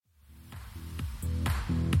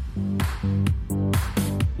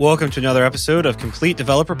Welcome to another episode of Complete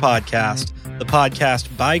Developer Podcast, the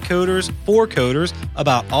podcast by coders for coders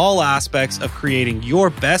about all aspects of creating your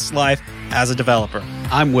best life as a developer.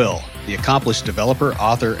 I'm Will, the accomplished developer,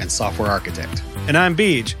 author, and software architect. And I'm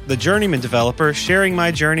Beej, the journeyman developer sharing my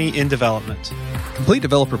journey in development. Complete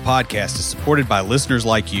Developer Podcast is supported by listeners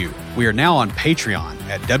like you. We are now on Patreon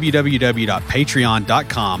at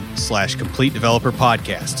www.patreon.com/Complete Developer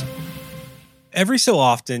Podcast. Every so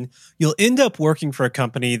often, you'll end up working for a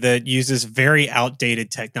company that uses very outdated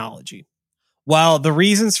technology. While the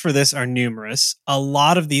reasons for this are numerous, a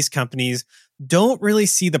lot of these companies don't really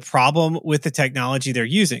see the problem with the technology they're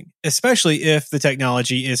using, especially if the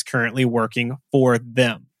technology is currently working for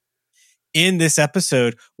them. In this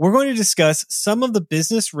episode, we're going to discuss some of the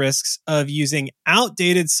business risks of using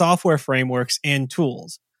outdated software frameworks and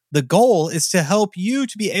tools. The goal is to help you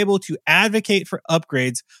to be able to advocate for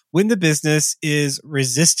upgrades when the business is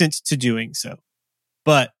resistant to doing so.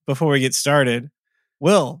 But before we get started,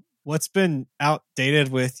 Will, what's been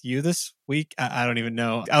outdated with you this week? I don't even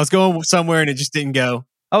know. I was going somewhere and it just didn't go.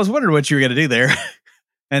 I was wondering what you were going to do there,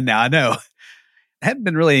 and now I know. It hadn't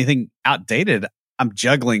been really anything outdated. I'm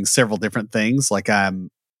juggling several different things, like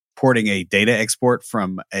I'm porting a data export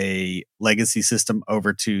from a legacy system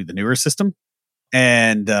over to the newer system.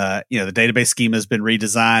 And, the database schema has been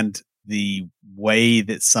redesigned. The way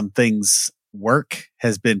that some things work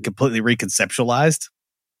has been completely reconceptualized.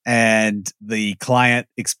 And the client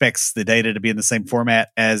expects the data to be in the same format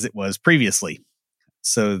as it was previously.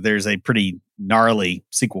 So there's a pretty gnarly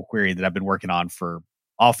SQL query that I've been working on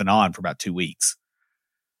off and on for about 2 weeks.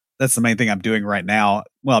 That's the main thing I'm doing right now.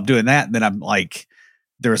 Well, I'm doing that. And then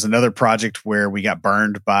there was another project where we got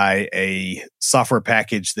burned by a software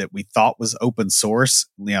package that we thought was open source.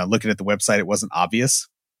 Looking at the website, it wasn't obvious.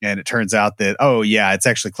 And it turns out that, it's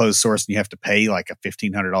actually closed source and you have to pay like a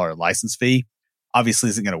 $1,500 license fee. Obviously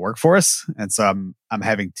isn't going to work for us. And so I'm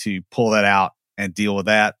having to pull that out and deal with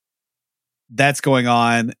that. That's going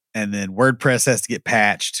on. And then WordPress has to get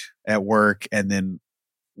patched at work. And then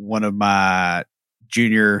one of my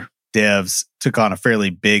junior devs took on a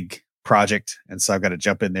fairly big project, and so I've got to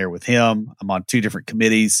jump in there with him. I'm on 2 different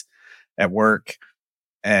committees at work,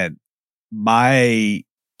 and my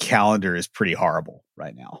calendar is pretty horrible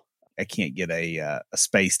right now. I can't get a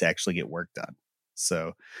space to actually get work done.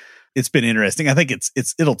 So it's been interesting. I think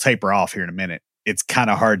it'll taper off here in a minute. It's kind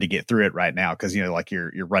of hard to get through it right now because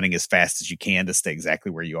you're running as fast as you can to stay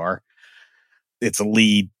exactly where you are. It's a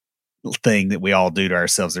lead thing that we all do to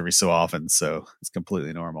ourselves every so often, so it's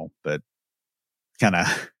completely normal, but kind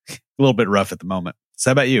of a little bit rough at the moment. So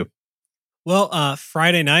how about you? Well,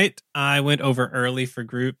 Friday night, I went over early for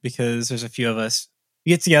group because there's a few of us.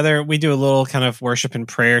 We get together, we do a little kind of worship and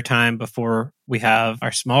prayer time before we have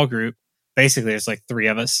our small group. Basically, there's like 3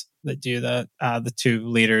 of us that do that. The 2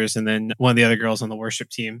 leaders and then one of the other girls on the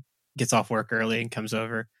worship team gets off work early and comes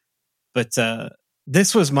over. But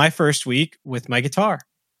this was my first week with my guitar.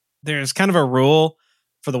 There's kind of a rule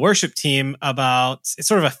for the worship team about, it's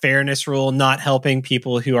sort of a fairness rule, not helping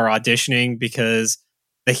people who are auditioning because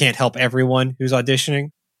they can't help everyone who's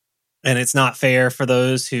auditioning. And it's not fair for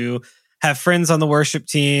those who have friends on the worship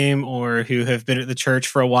team or who have been at the church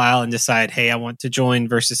for a while and decide, hey, I want to join,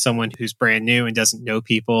 versus someone who's brand new and doesn't know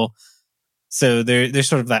people. So there's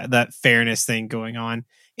sort of that fairness thing going on.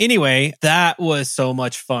 Anyway, that was so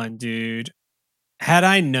much fun, dude. Had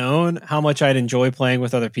I known how much I'd enjoy playing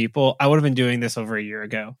with other people, I would have been doing this over a year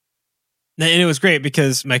ago. And it was great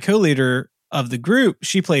because my co-leader of the group,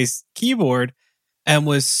 she plays keyboard and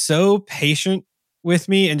was so patient with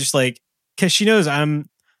me, and just like, because she knows I'm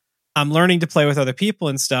learning to play with other people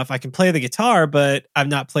and stuff. I can play the guitar, but I've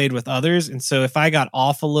not played with others. And so if I got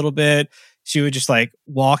off a little bit, she would just like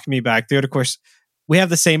walk me back through it. Of course, we have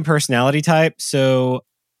the same personality type. So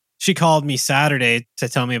she called me Saturday to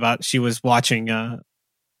tell me about, she was watching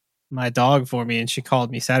my dog for me, and she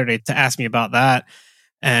called me Saturday to ask me about that.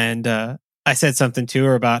 And I said something to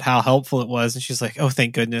her about how helpful it was. And she's like, oh,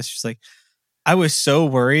 thank goodness. She's like, I was so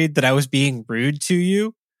worried that I was being rude to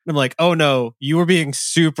you. And I'm like, oh no, you were being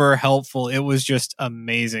super helpful. It was just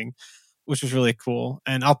amazing, which was really cool.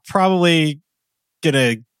 And I'll probably get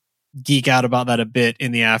a geek out about that a bit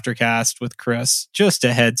in the aftercast with Chris. Just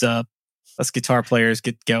a heads up. Us guitar players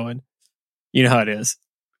get going. You know how it is.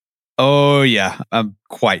 Oh, yeah. I'm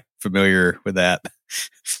quite familiar with that.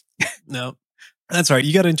 No, that's right.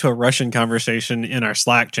 You got into a Russian conversation in our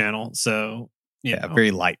Slack channel. So, yeah, very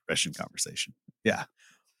light Russian conversation. Yeah.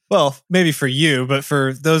 Well, maybe for you, but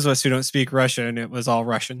for those of us who don't speak Russian, it was all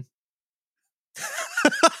Russian.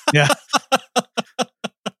 Yeah.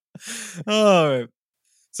 Oh,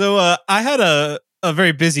 so I had a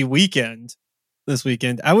very busy weekend. this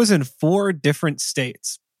weekend. I was in 4 different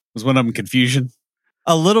states. Was one of them confusion?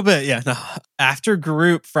 A little bit, yeah. No. After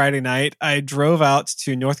group Friday night, I drove out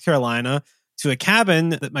to North Carolina to a cabin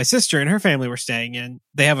that my sister and her family were staying in.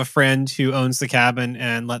 They have a friend who owns the cabin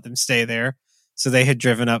and let them stay there. So they had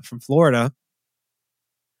driven up from Florida.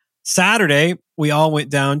 Saturday, we all went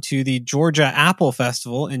down to the Georgia Apple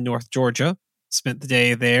Festival in North Georgia. Spent the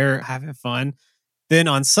day there having fun. Then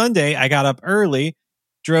on Sunday, I got up early,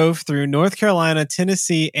 drove through North Carolina,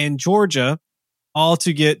 Tennessee, and Georgia, all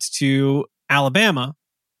to get to Alabama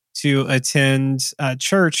to attend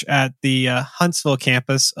church at the Huntsville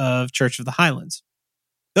campus of Church of the Highlands.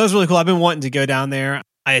 That was really cool. I've been wanting to go down there.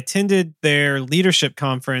 I attended their leadership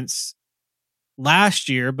conference last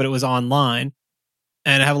year, but it was online.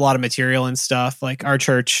 And I have a lot of material and stuff. Like our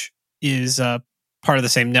church is part of the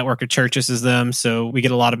same network of churches as them. So we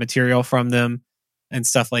get a lot of material from them and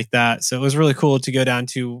stuff like that. So it was really cool to go down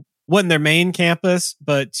to, wasn't their main campus,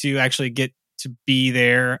 but to actually get to be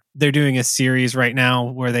there. They're doing a series right now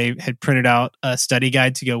where they had printed out a study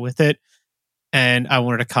guide to go with it. And I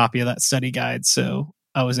wanted a copy of that study guide. So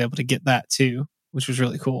I was able to get that too, which was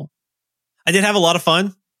really cool. I did have a lot of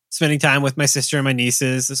fun spending time with my sister and my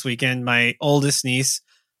nieces this weekend. My oldest niece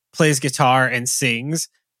plays guitar and sings.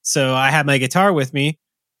 So I had my guitar with me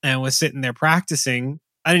and was sitting there practicing.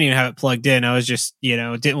 I didn't even have it plugged in. I was just,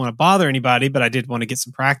 didn't want to bother anybody, but I did want to get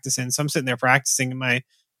some practice in. So I'm sitting there practicing, and my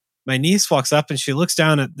niece walks up and she looks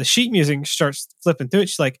down at the sheet music and starts flipping through it.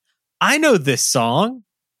 She's like, I know this song.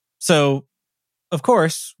 So, of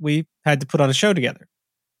course, we had to put on a show together,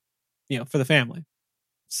 for the family.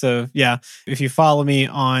 So, yeah, if you follow me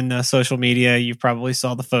on social media, you probably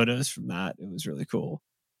saw the photos from that. It was really cool.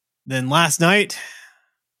 Then last night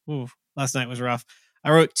was rough.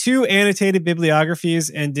 I wrote 2 annotated bibliographies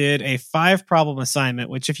and did a 5-problem assignment,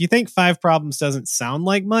 which if you think 5 problems doesn't sound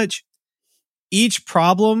like much, each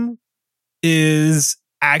problem is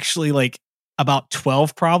actually like about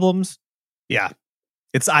 12 problems. Yeah.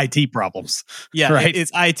 It's IT problems. Yeah, right?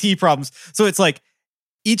 It's IT problems. So it's like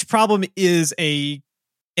each problem is an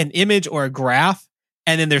image or a graph,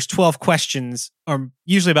 and then there's 12 questions, or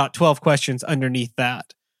usually about 12 questions underneath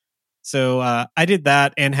that. So I did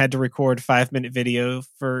that and had to record 5-minute video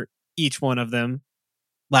for each one of them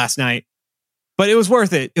last night. But it was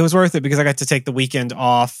worth it. It was worth it because I got to take the weekend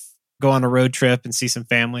off, go on a road trip, and see some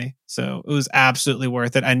family. So it was absolutely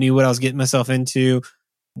worth it. I knew what I was getting myself into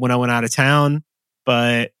when I went out of town,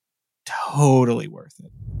 but totally worth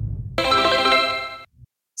it.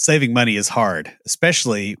 Saving money is hard,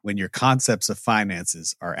 especially when your concepts of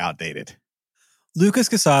finances are outdated. Lucas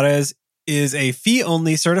Casares is a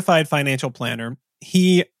fee-only certified financial planner.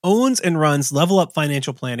 He owns and runs Level Up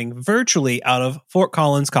Financial Planning virtually out of Fort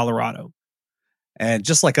Collins, Colorado. And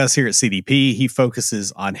just like us here at CDP, he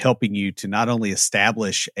focuses on helping you to not only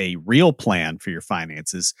establish a real plan for your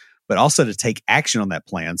finances, but also to take action on that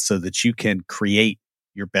plan so that you can create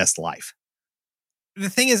your best life.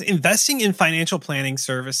 The thing is, investing in financial planning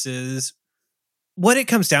services, what it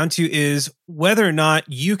comes down to is whether or not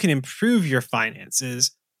you can improve your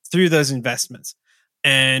finances through those investments.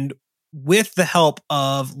 And with the help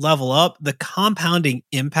of Level Up, the compounding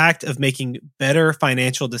impact of making better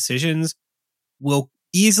financial decisions will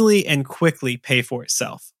easily and quickly pay for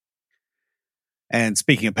itself. And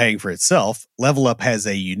speaking of paying for itself, Level Up has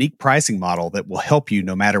a unique pricing model that will help you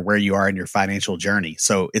no matter where you are in your financial journey.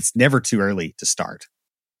 So it's never too early to start.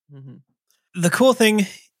 Mm-hmm. The cool thing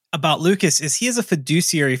about Lucas is he is a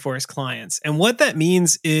fiduciary for his clients. And what that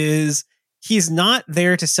means is he's not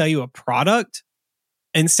there to sell you a product.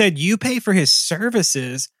 Instead, you pay for his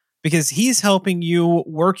services because he's helping you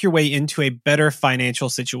work your way into a better financial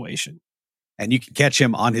situation. And you can catch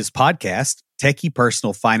him on his podcast, Techie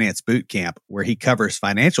Personal Finance Bootcamp, where he covers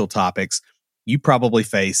financial topics you probably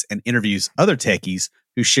face and interviews other techies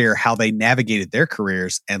who share how they navigated their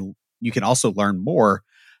careers. And you can also learn more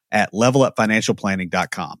at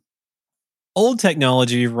levelupfinancialplanning.com. Old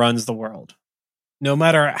technology runs the world. No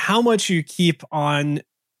matter how much you keep on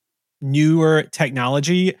newer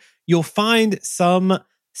technology, you'll find some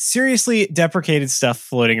seriously deprecated stuff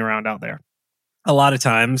floating around out there. A lot of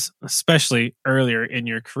times, especially earlier in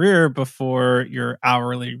your career before your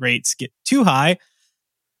hourly rates get too high,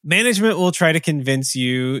 management will try to convince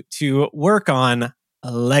you to work on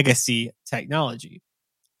legacy technology.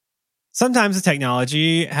 Sometimes the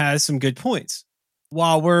technology has some good points.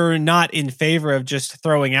 While we're not in favor of just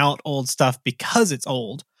throwing out old stuff because it's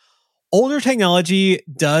old, older technology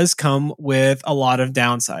does come with a lot of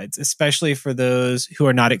downsides, especially for those who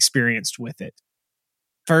are not experienced with it.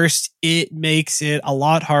 First, it makes it a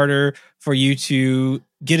lot harder for you to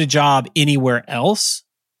get a job anywhere else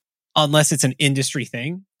unless it's an industry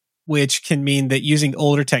thing, which can mean that using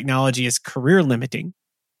older technology is career limiting.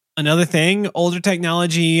 Another thing, older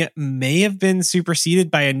technology may have been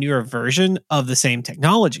superseded by a newer version of the same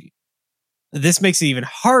technology. This makes it even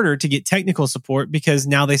harder to get technical support because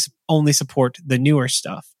now they only support the newer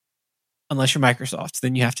stuff. Unless you're Microsoft,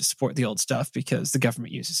 then you have to support the old stuff because the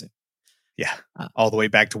government uses it. Yeah, all the way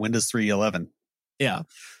back to Windows 3.11. Yeah.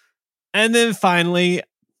 And then finally,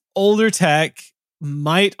 older tech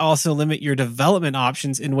might also limit your development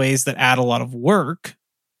options in ways that add a lot of work.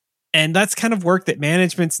 And that's kind of work that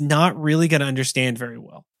management's not really going to understand very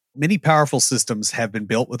well. Many powerful systems have been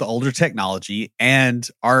built with older technology and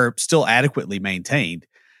are still adequately maintained.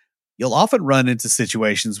 You'll often run into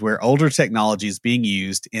situations where older technology is being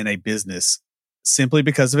used in a business simply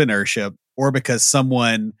because of inertia or because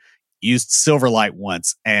someone used Silverlight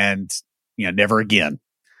once and never again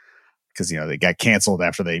because they got canceled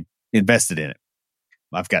after they invested in it.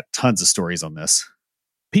 I've got tons of stories on this.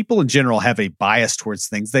 People in general have a bias towards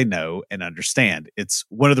things they know and understand. It's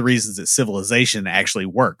one of the reasons that civilization actually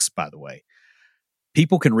works, by the way.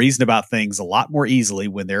 People can reason about things a lot more easily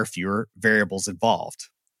when there are fewer variables involved.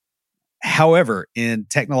 However, in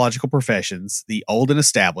technological professions, the old and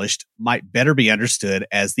established might better be understood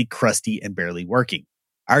as the crusty and barely working.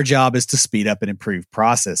 Our job is to speed up and improve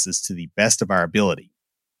processes to the best of our ability.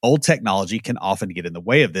 Old technology can often get in the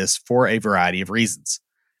way of this for a variety of reasons.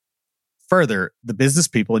 Further, the business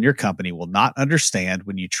people in your company will not understand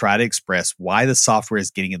when you try to express why the software is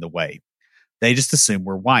getting in the way. They just assume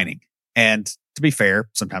we're whining. And to be fair,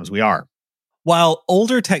 sometimes we are. While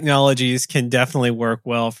older technologies can definitely work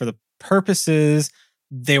well for the purposes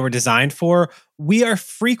they were designed for, we are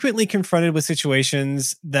frequently confronted with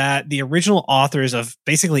situations that the original authors of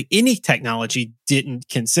basically any technology didn't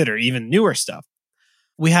consider, even newer stuff.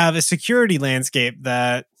 We have a security landscape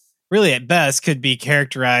that really at best could be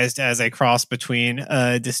characterized as a cross between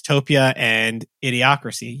dystopia and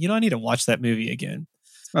idiocracy. I need to watch that movie again.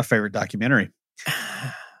 It's my favorite documentary.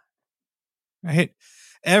 Right?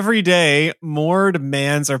 Every day, more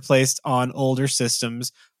demands are placed on older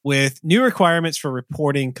systems with new requirements for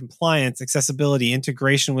reporting, compliance, accessibility,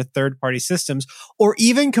 integration with third-party systems, or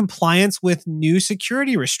even compliance with new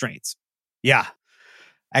security restraints. Yeah.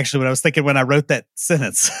 Actually, what I was thinking when I wrote that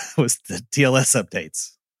sentence was the TLS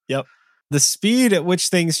updates. Yep. The speed at which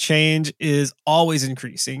things change is always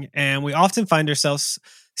increasing, and we often find ourselves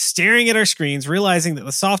staring at our screens, realizing that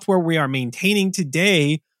the software we are maintaining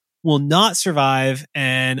today will not survive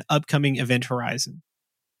an upcoming event horizon.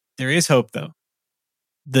 There is hope, though.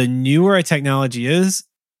 The newer a technology is,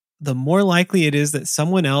 the more likely it is that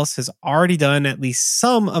someone else has already done at least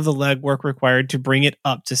some of the legwork required to bring it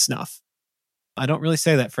up to snuff. I don't really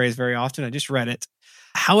say that phrase very often. I just read it.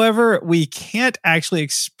 However, we can't actually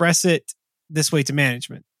express it this way to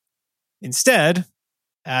management. Instead,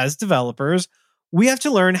 as developers, we have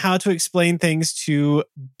to learn how to explain things to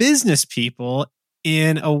business people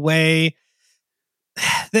in a way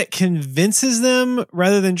that convinces them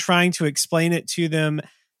rather than trying to explain it to them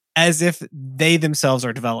as if they themselves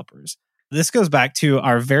are developers. This goes back to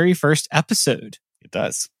our very first episode. It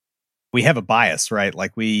does. We have a bias, right?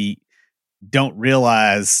 Like we don't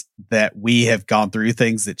realize that we have gone through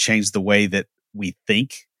things that change the way that we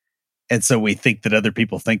think. And so we think that other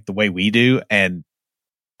people think the way we do. And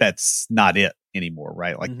that's not it anymore,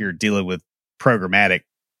 right? Like you're dealing with programmatic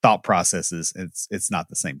thought processes. It's not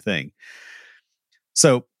the same thing.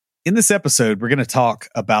 So in this episode, we're going to talk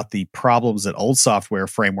about the problems that old software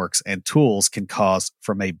frameworks and tools can cause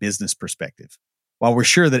from a business perspective. While we're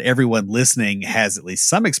sure that everyone listening has at least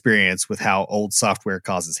some experience with how old software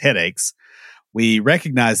causes headaches, we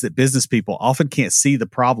recognize that business people often can't see the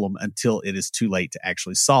problem until it is too late to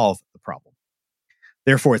actually solve the problem.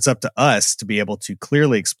 Therefore, it's up to us to be able to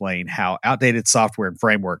clearly explain how outdated software and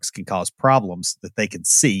frameworks can cause problems that they can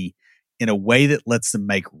see in a way that lets them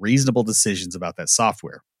make reasonable decisions about that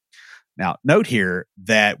software. Now, note here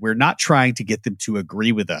that we're not trying to get them to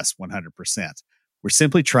agree with us 100%. We're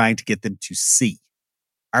simply trying to get them to see.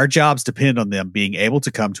 Our jobs depend on them being able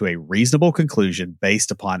to come to a reasonable conclusion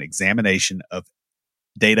based upon examination of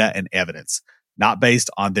data and evidence, not based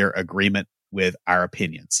on their agreement with our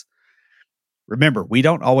opinions. Remember, we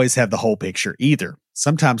don't always have the whole picture either.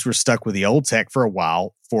 Sometimes we're stuck with the old tech for a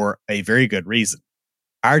while for a very good reason.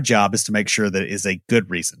 Our job is to make sure that it is a good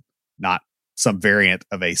reason, not some variant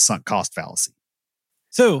of a sunk cost fallacy.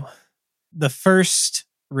 So, the first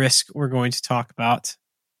risk we're going to talk about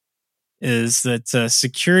is that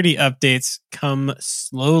security updates come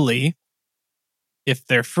slowly if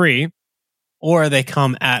they're free, or they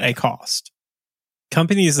come at a cost.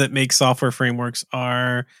 Companies that make software frameworks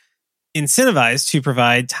are incentivized to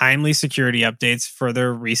provide timely security updates for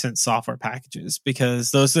their recent software packages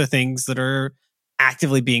because those are the things that are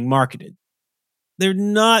actively being marketed. They're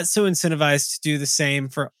not so incentivized to do the same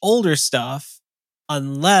for older stuff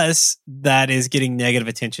unless that is getting negative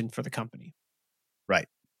attention for the company. Right.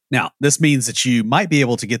 Now, this means that you might be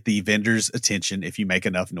able to get the vendor's attention if you make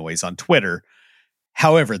enough noise on Twitter.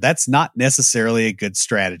 However, that's not necessarily a good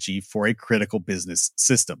strategy for a critical business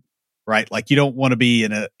system, right? Like you don't want to be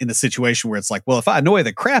in a situation where it's like, well, if I annoy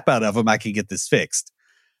the crap out of them, I can get this fixed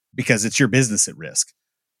because it's your business at risk.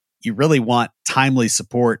 You really want timely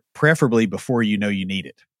support, preferably before you know you need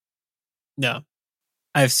it. No.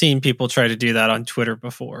 I've seen people try to do that on Twitter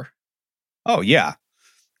before. Oh, yeah.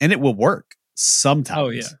 And it will work sometimes. Oh,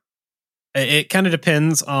 yeah. It kind of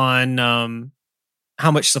depends on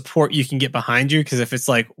how much support you can get behind you. Because if it's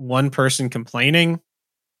like one person complaining,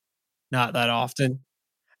 not that often.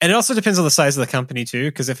 And it also depends on the size of the company,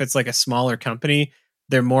 too. Because if it's like a smaller company,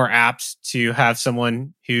 they're more apt to have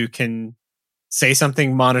someone who can say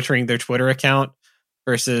something monitoring their Twitter account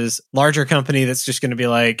versus larger company that's just going to be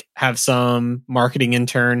like, have some marketing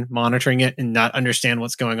intern monitoring it and not understand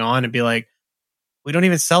what's going on and be like, we don't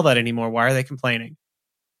even sell that anymore. Why are they complaining?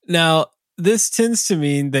 Now, this tends to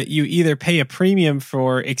mean that you either pay a premium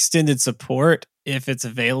for extended support if it's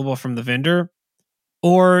available from the vendor,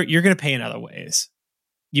 or you're going to pay in other ways.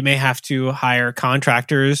 You may have to hire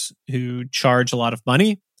contractors who charge a lot of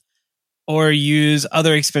money, or use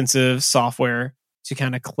other expensive software to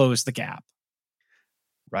kind of close the gap.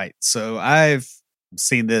 Right. So I've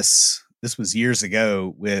seen this. This was years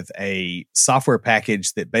ago with a software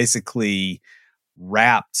package that basically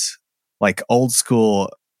wrapped like old school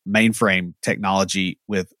mainframe technology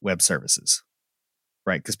with web services,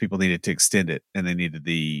 right? Because people needed to extend it and they needed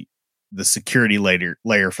the security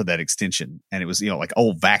layer for that extension. And it was, like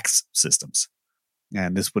old VAX systems.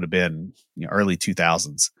 And this would have been early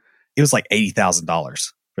 2000s. It was like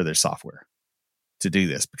 $80,000 for their software to do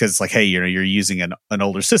this because it's like, hey, you're using an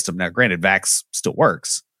older system. Now, granted, VAX still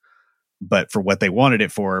works, but for what they wanted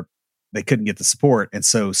it for, they couldn't get the support. And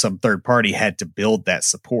so some third party had to build that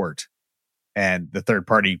support. And the third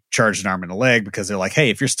party charged an arm and a leg because they're like, hey,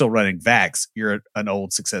 if you're still running VAX, you're an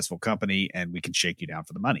old successful company and we can shake you down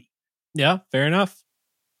for the money. Yeah, fair enough.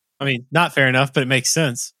 I mean, not fair enough, but it makes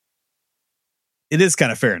sense. It is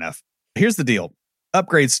kind of fair enough. Here's the deal.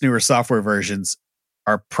 Upgrades to newer software versions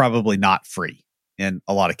are probably not free in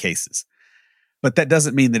a lot of cases. But that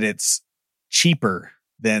doesn't mean that it's cheaper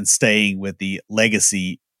than staying with the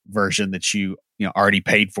legacy version that you already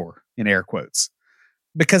paid for, in air quotes,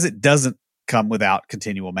 because it doesn't come without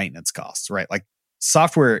continual maintenance costs, right? Like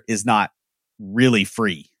software is not really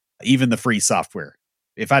free, even the free software.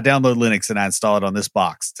 If I download Linux and I install it on this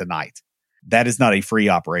box tonight, that is not a free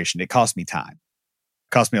operation. It costs me time.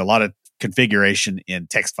 It costs me a lot of configuration in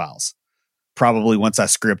text files. Probably once I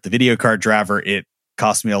script the video card driver, it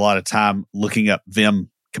costs me a lot of time looking up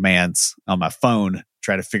Vim commands on my phone,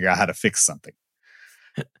 try to figure out how to fix something.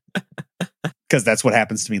 Because that's what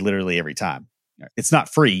happens to me literally every time. It's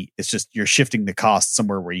not free. It's just you're shifting the cost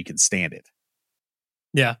somewhere where you can stand it.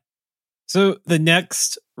 Yeah. So the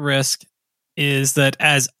next risk is that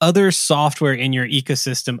as other software in your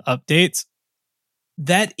ecosystem updates,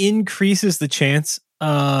 that increases the chance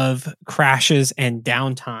of crashes and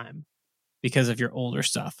downtime because of your older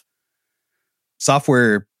stuff.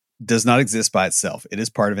 Software does not exist by itself. It is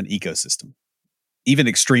part of an ecosystem. Even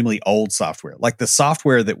extremely old software, like the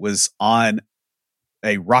software that was on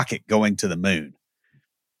a rocket going to the moon,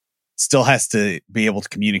 still has to be able to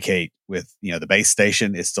communicate with, the base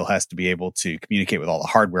station. It still has to be able to communicate with all the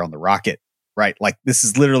hardware on the rocket, right? Like this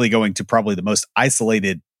is literally going to probably the most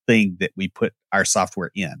isolated thing that we put our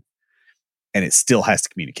software in. And it still has to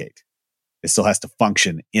communicate. It still has to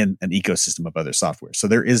function in an ecosystem of other software. So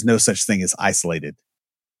there is no such thing as isolated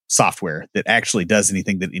software that actually does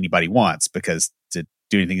anything that anybody wants, because to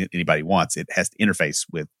do anything that anybody wants, it has to interface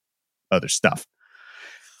with other stuff.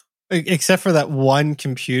 Except for that one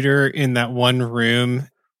computer in that one room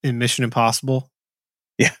in Mission Impossible.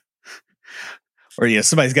 Yeah. Or,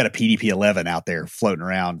 somebody's got a PDP-11 out there floating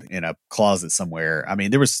around in a closet somewhere. I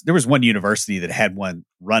mean, there was one university that had one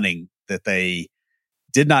running that they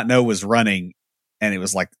did not know was running. And it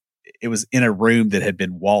was in a room that had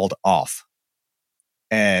been walled off.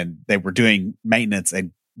 And they were doing maintenance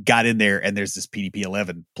and got in there, and there's this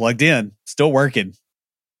PDP-11 plugged in, still working.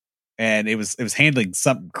 And it was handling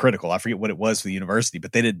something critical. I forget what it was for the university,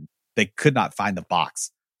 but they could not find the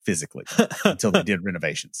box physically until they did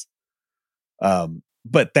renovations.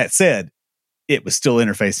 But that said, it was still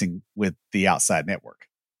interfacing with the outside network.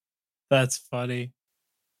 That's funny.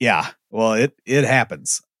 Yeah. Well, it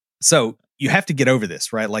happens. So you have to get over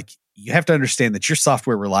this, right? Like you have to understand that your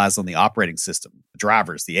software relies on the operating system, the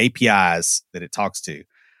drivers, the APIs that it talks to.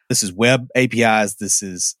 This is web APIs. This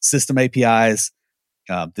is system APIs.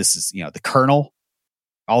 This is, the kernel,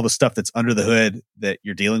 all the stuff that's under the hood that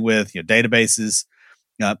you're dealing with, databases,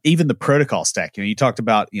 even the protocol stack. You talked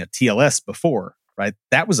about, TLS before, right?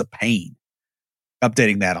 That was a pain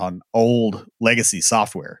updating that on old legacy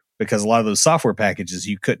software because a lot of those software packages,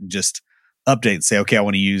 you couldn't just update and say, okay, I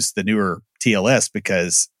want to use the newer TLS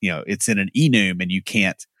because, it's in an enum and you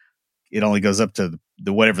can't, it only goes up to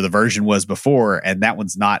the whatever the version was before. And that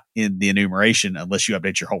one's not in the enumeration unless you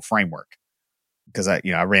update your whole framework. Because I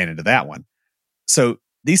ran into that one. So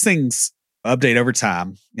these things update over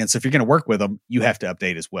time. And so if you're going to work with them, you have to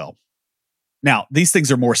update as well. Now, these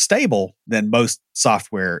things are more stable than most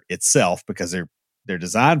software itself because they're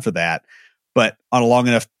designed for that. But on a long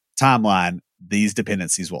enough timeline, these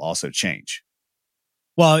dependencies will also change.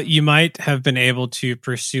 Well, you might have been able to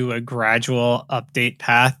pursue a gradual update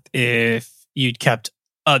path if you'd kept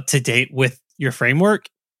up to date with your framework,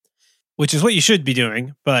 which is what you should be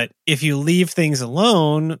doing. But if you leave things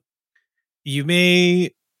alone, you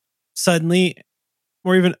may suddenly,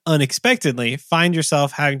 or even unexpectedly, find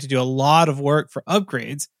yourself having to do a lot of work for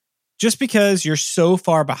upgrades just because you're so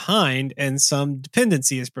far behind and some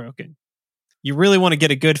dependency is broken. You really want to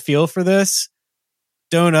get a good feel for this.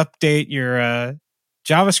 Don't update your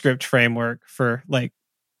JavaScript framework for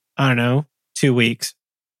 2 weeks.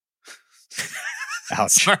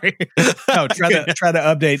 Ouch. Sorry. No, try to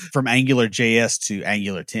update from Angular JS to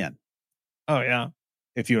Angular 10. Oh, yeah.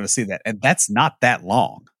 If you want to see that. And that's not that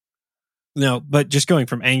long. No, but just going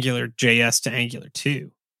from Angular JS to Angular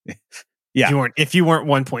 2. Yeah. If you weren't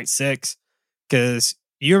 1.6, because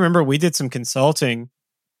you remember we did some consulting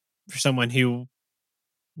for someone who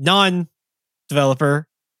non-developer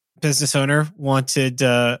business owner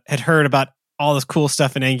had heard about all this cool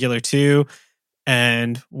stuff in Angular 2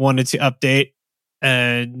 and wanted to update.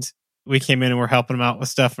 And we came in and we're helping them out with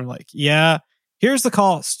stuff. And we're like, yeah, here's the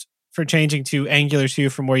cost for changing to Angular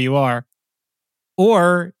 2 from where you are.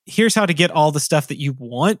 Or here's how to get all the stuff that you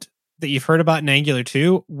want that you've heard about in Angular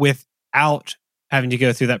 2 without having to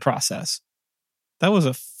go through that process. That was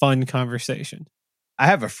a fun conversation. I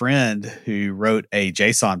have a friend who wrote a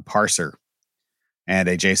JSON parser and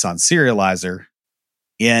a JSON serializer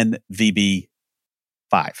in VB5,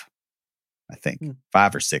 I think,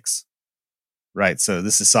 5 or 6. Right. So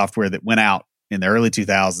this is software that went out in the early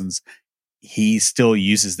 2000s. He still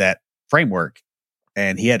uses that framework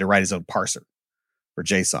and he had to write his own parser for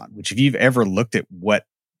JSON, which if you've ever looked at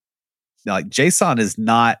JSON is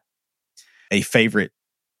not a favorite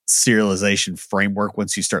serialization framework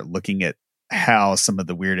once you start looking at how some of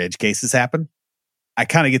the weird edge cases happen. I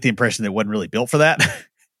kind of get the impression that it wasn't really built for that.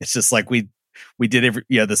 It's just like we did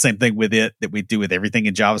the same thing with it that we do with everything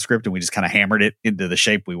in JavaScript, and we just kind of hammered it into the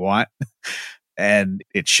shape we want. And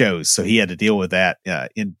it shows. So he had to deal with that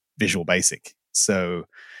in Visual Basic. So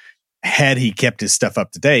had he kept his stuff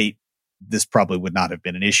up to date, this probably would not have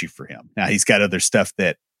been an issue for him. Now he's got other stuff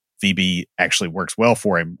that VB actually works well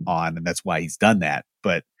for him on, and that's why he's done that.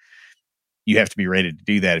 But you have to be ready to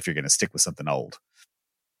do that if you're going to stick with something old.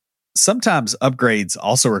 Sometimes upgrades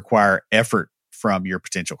also require effort from your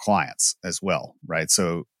potential clients as well, right?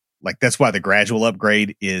 So that's why the gradual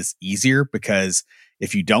upgrade is easier, because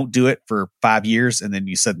if you don't do it for 5 years and then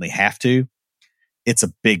you suddenly have to, it's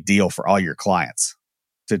a big deal for all your clients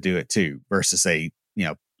to do it too, versus a,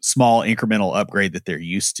 small incremental upgrade that they're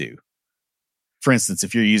used to. For instance,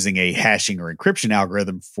 if you're using a hashing or encryption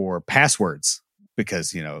algorithm for passwords,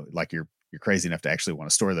 because, you're crazy enough to actually want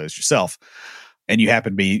to store those yourself, and you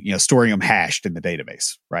happen to be, storing them hashed in the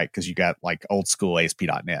database, right? Because you got old school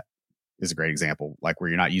ASP.NET is a great example, where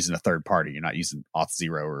you're not using a third party, you're not using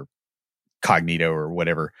Auth0 or Cognito or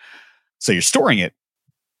whatever. So you're storing it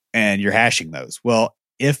and you're hashing those. Well,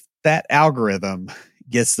 if that algorithm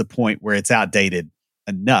gets to the point where it's outdated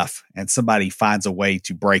enough and somebody finds a way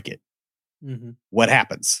to break it, what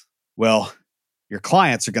happens? Well, your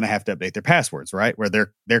clients are going to have to update their passwords, right? Where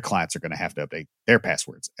their clients are going to have to update their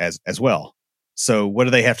passwords as well. So what do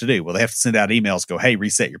they have to do? Well, they have to send out emails, go, hey,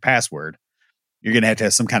 reset your password. You're going to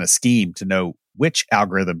have some kind of scheme to know which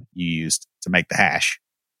algorithm you used to make the hash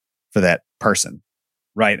for that person,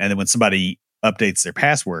 right? And then when somebody updates their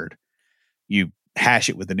password, you hash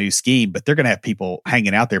it with the new scheme, but they're going to have people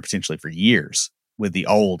hanging out there potentially for years with the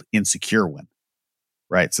old insecure one,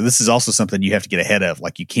 right? So this is also something you have to get ahead of.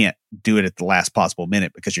 You can't do it at the last possible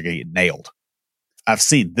minute because you're going to get nailed. I've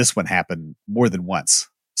seen this one happen more than once.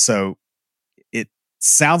 So it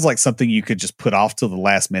sounds like something you could just put off till the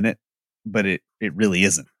last minute, but it really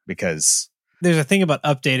isn't, because there's a thing about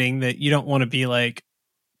updating that you don't want to be like,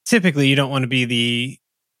 typically you don't want to be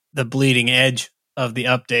the bleeding edge of the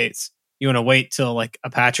updates. You want to wait till like a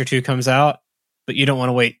patch or two comes out, but you don't want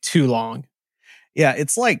to wait too long. Yeah,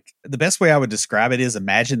 it's like the best way I would describe it is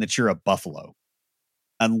imagine that you're a buffalo.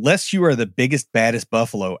 Unless you are the biggest, baddest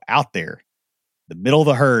buffalo out there, the middle of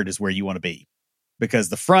the herd is where you want to be, because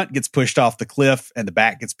the front gets pushed off the cliff and the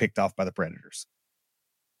back gets picked off by the predators.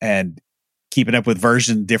 And keeping up with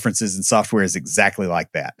version differences in software is exactly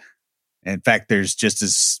like that. In fact, there's just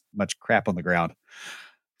as much crap on the ground.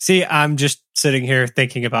 See, I'm just sitting here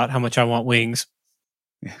thinking about how much I want wings.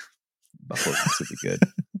 Yeah, buffalo wings would be good.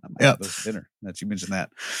 I might have those for dinner. That you mentioned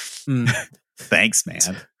that. Thanks,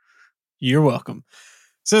 man. You're welcome.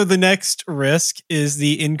 So the next risk is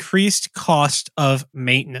the increased cost of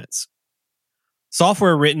maintenance.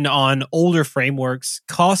 Software written on older frameworks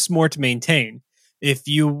costs more to maintain. If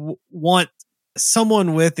you want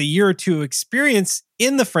someone with a year or two experience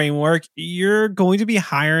in the framework, you're going to be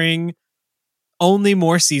hiring only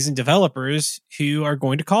more seasoned developers who are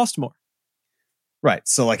going to cost more. Right.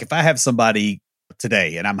 So like if I have somebody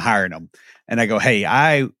today and I'm hiring them and I go, hey,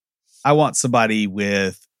 I want somebody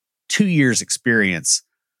with 2 years experience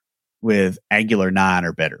with Angular 9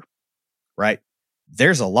 or better, right?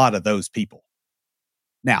 There's a lot of those people.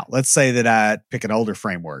 Now, let's say that I pick an older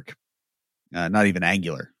framework, not even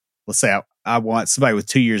Angular. Let's say I want somebody with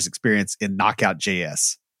 2 years experience in Knockout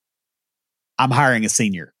JS. I'm hiring a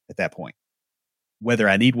senior at that point, whether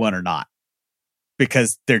I need one or not,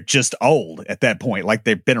 because they're just old at that point. Like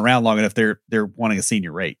they've been around long enough. They're wanting a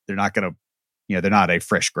senior rate. They're not going to, they're not a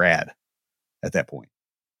fresh grad at that point.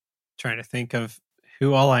 Trying to think of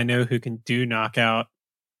who all I know who can do Knockout.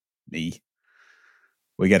 Me.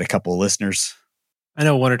 We got a couple of listeners. I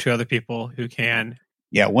know one or two other people who can.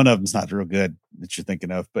 Yeah, one of them's not real good that you're thinking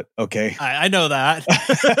of, but okay. I know that.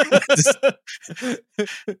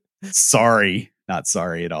 Sorry. Not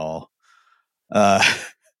sorry at all.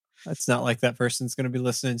 It's not like that person's going to be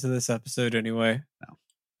listening to this episode anyway. No.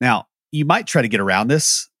 Now, you might try to get around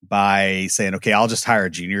this by saying, okay, I'll just hire a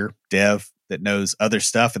junior dev that knows other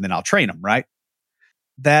stuff and then I'll train them, right?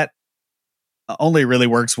 That only really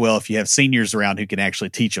works well if you have seniors around who can actually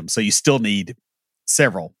teach them. So you still need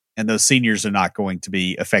several, and those seniors are not going to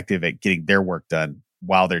be effective at getting their work done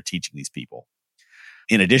while they're teaching these people.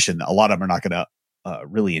 In addition, a lot of them are not going to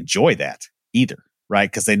really enjoy that either,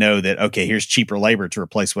 right? Because they know that, okay, here's cheaper labor to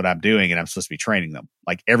replace what I'm doing and I'm supposed to be training them.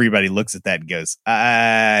 Like everybody looks at that and goes,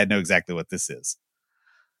 I know exactly what this is.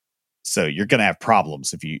 So you're going to have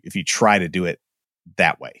problems if you try to do it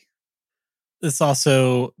that way. This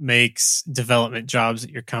also makes development jobs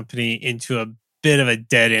at your company into a bit of a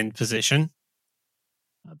dead-end position.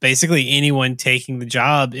 Basically, anyone taking the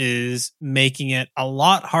job is making it a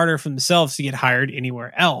lot harder for themselves to get hired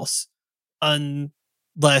anywhere else,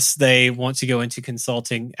 unless they want to go into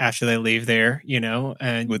consulting after they leave there,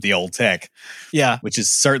 and with the old tech. Yeah. Which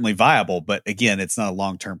is certainly viable, but again, it's not a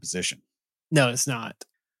long-term position. No, it's not.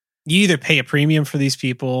 You either pay a premium for these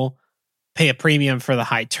people, pay a premium for the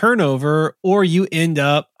high turnover, or you end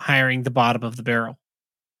up hiring the bottom of the barrel.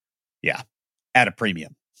 Yeah. At a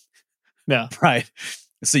premium. Yeah. Right.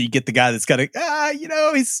 So you get the guy that's got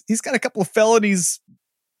he's got a couple of felonies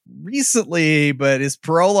recently, but his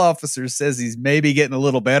parole officer says he's maybe getting a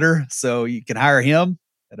little better. So you can hire him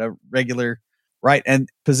at a regular, right? And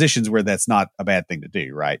positions where that's not a bad thing to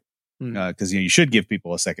do, right? Because you should give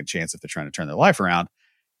people a second chance if they're trying to turn their life around.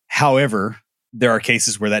 However, there are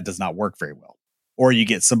cases where that does not work very well. Or you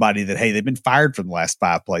get somebody that, hey, they've been fired from the last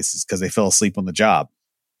 5 places because they fell asleep on the job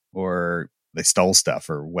or they stole stuff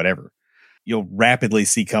or whatever. You'll rapidly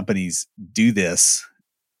see companies do this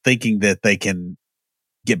thinking that they can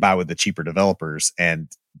get by with the cheaper developers, and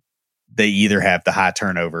they either have the high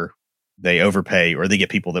turnover, they overpay, or they get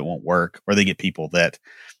people that won't work, or they get people that,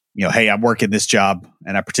 hey, I'm working this job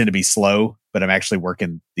and I pretend to be slow, but I'm actually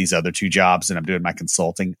working these other 2 jobs and I'm doing my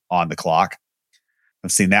consulting on the clock.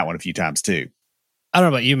 I've seen that one a few times too. I don't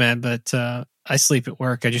know about you, man, but I sleep at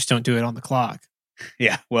work. I just don't do it on the clock.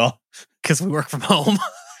 Yeah, well, because we work from home.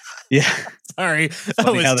 Yeah. Sorry.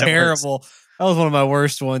 That was terrible. That was one of my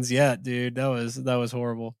worst ones yet, dude. That was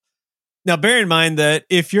horrible. Now, bear in mind that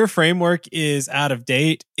if your framework is out of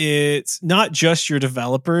date, it's not just your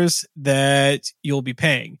developers that you'll be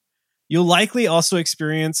paying. You'll likely also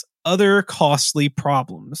experience other costly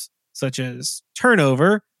problems, such as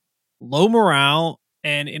turnover, low morale,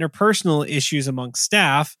 and interpersonal issues among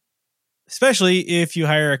staff, especially if you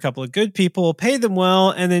hire a couple of good people, pay them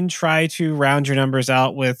well, and then try to round your numbers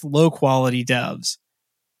out with low quality devs.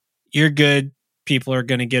 Your good people are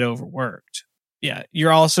going to get overworked. Yeah,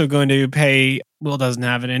 you're also going to pay. Will doesn't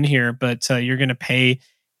have it in here, but you're going to pay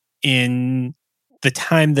in the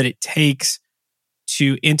time that it takes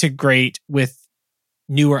to integrate with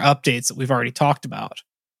newer updates that we've already talked about.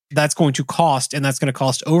 That's going to cost, and that's going to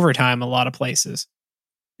cost overtime a lot of places.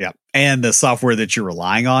 Yeah. And the software that you're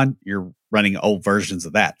relying on, you're running old versions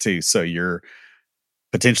of that too. So you're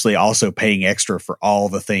potentially also paying extra for all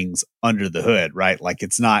the things under the hood, right? Like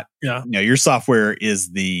it's not, your software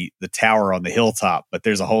is the tower on the hilltop, but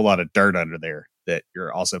there's a whole lot of dirt under there that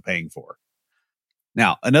you're also paying for.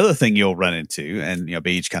 Now, another thing you'll run into, and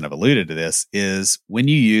Beej kind of alluded to this, is when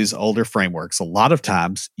you use older frameworks, a lot of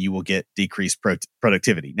times you will get decreased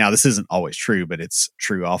productivity. Now, this isn't always true, but it's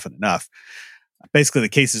true often enough. Basically, the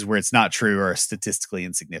cases where it's not true are statistically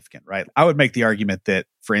insignificant, right? I would make the argument that,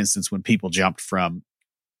 for instance, when people jumped from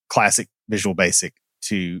classic Visual Basic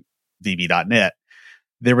to VB.NET,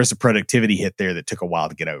 there was a productivity hit there that took a while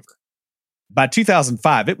to get over. By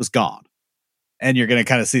 2005, it was gone. And you're going to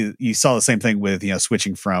kind of see, you saw the same thing with,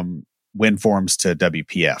 switching from WinForms to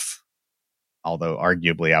WPF. Although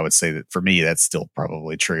arguably, I would say that for me, that's still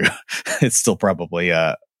probably true. It's still probably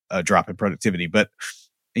a drop in productivity. But,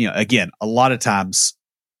 again, a lot of times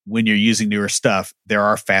when you're using newer stuff, there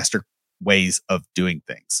are faster ways of doing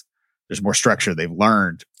things. There's more structure. They've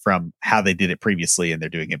learned from how they did it previously, and they're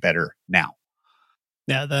doing it better now.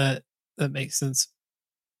 Yeah, that makes sense.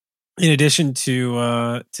 In addition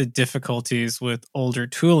to difficulties with older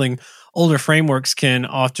tooling, older frameworks can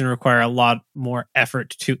often require a lot more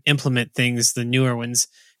effort to implement things the newer ones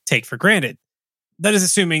take for granted. That is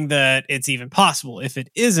assuming that it's even possible. If it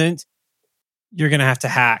isn't, you're going to have to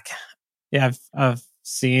hack. Yeah, I've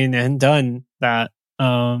seen and done that.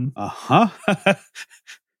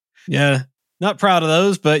 Yeah, not proud of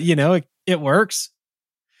those, but it works.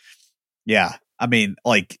 Yeah, I mean,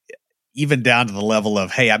 like, even down to the level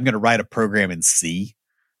of, hey, I'm going to write a program in C.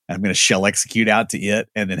 And I'm going to shell execute out to it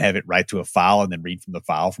and then have it write to a file and then read from the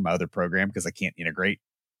file from my other program because I can't integrate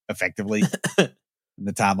effectively in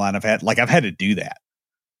the timeline I've had. Like, I've had to do that.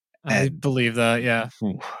 I believe that, yeah.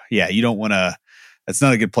 Yeah, you don't want to, that's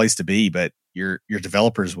not a good place to be, but your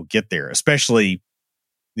developers will get there. Especially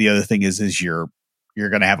the other thing is you're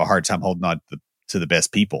going to have a hard time holding on to the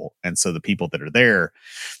best people. And so the people that are there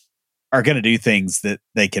are going to do things that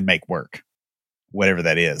they can make work, whatever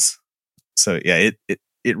that is. So yeah,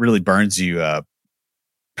 it really burns you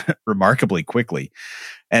remarkably quickly.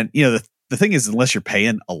 And the thing is, unless you're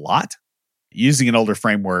paying a lot, using an older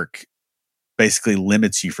framework basically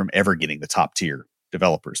limits you from ever getting the top tier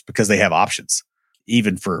developers because they have options,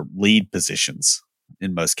 even for lead positions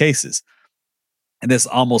in most cases. And this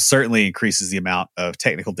almost certainly increases the amount of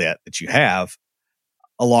technical debt that you have,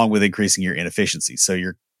 along with increasing your inefficiency. So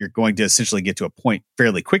you're going to essentially get to a point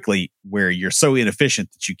fairly quickly where you're so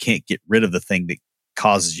inefficient that you can't get rid of the thing that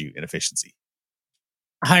causes you inefficiency.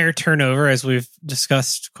 Higher turnover, as we've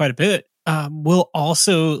discussed quite a bit, will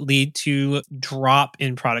also lead to drop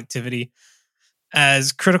in productivity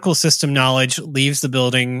as critical system knowledge leaves the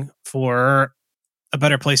building for a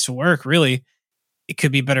better place to work. Really, it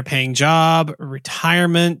could be better paying job,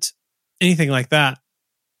 retirement, anything like that.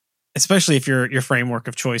 Especially if your framework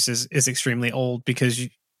of choice is extremely old, because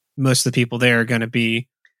most of the people there are going to be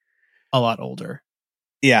a lot older.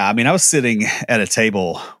 Yeah, I mean, I was sitting at a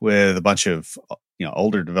table with a bunch of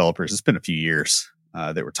older developers. It's been a few years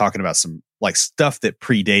that were talking about some like stuff that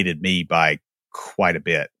predated me by quite a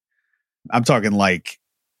bit. I'm talking like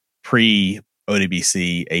pre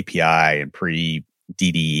ODBC API and pre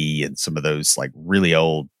DDE and some of those like really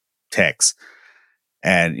old techs.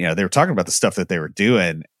 And they were talking about the stuff that they were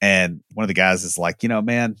doing. And one of the guys is like,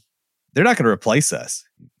 man, they're not going to replace us.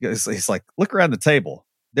 He's like, look around the table.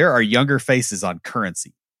 There are younger faces on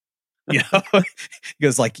currency. He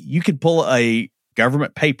goes like, you could pull a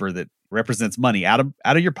government paper that represents money out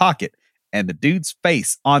of your pocket, and the dude's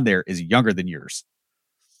face on there is younger than yours.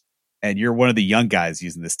 And you're one of the young guys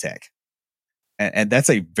using this tech. And that's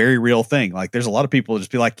a very real thing. Like, there's a lot of people just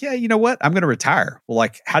be like, yeah, you know what? I'm going to retire. Well,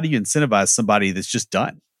 like, how do you incentivize somebody that's just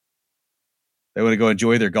done? They want to go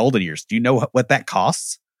enjoy their golden years. Do you know what that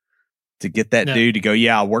costs to get that dude to go,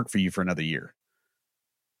 yeah, I'll work for you for another year?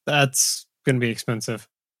 That's going to be expensive.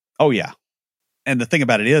 Oh, yeah. And the thing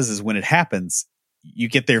about it is when it happens, you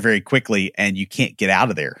get there very quickly and you can't get out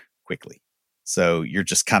of there quickly. So you're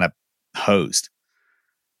just kind of hosed.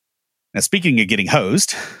 Now, speaking of getting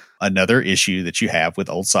hosed, another issue that you have with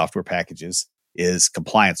old software packages is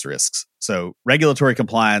compliance risks. So regulatory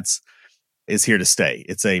compliance is here to stay.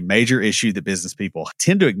 It's a major issue that business people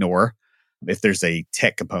tend to ignore if there's a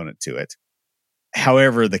tech component to it.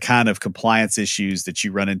 However, the kind of compliance issues that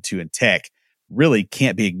you run into in tech really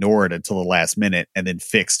can't be ignored until the last minute and then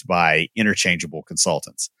fixed by interchangeable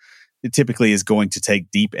consultants. It typically is going to take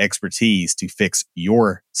deep expertise to fix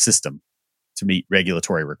your system to meet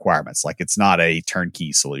regulatory requirements. Like, it's not a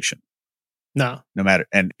turnkey solution. No matter.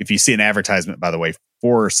 And if you see an advertisement, by the way,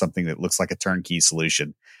 for something that looks like a turnkey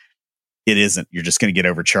solution, it isn't. You're just going to get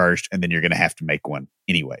overcharged, and then you're going to have to make one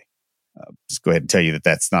anyway. Just go ahead and tell you that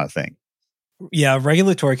that's not a thing. Yeah,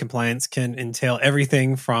 regulatory compliance can entail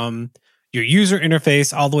everything from your user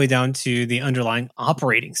interface all the way down to the underlying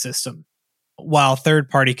operating system. While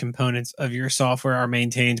third-party components of your software are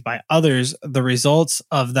maintained by others, the results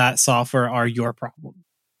of that software are your problem.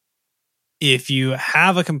 If you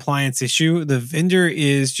have a compliance issue, the vendor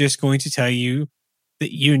is just going to tell you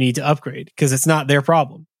that you need to upgrade because it's not their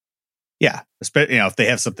problem. Yeah, especially if they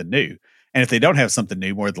have something new. And if they don't have something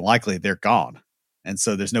new, more than likely they're gone. And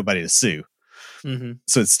so there's nobody to sue. Mm-hmm.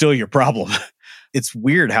 So it's still your problem. It's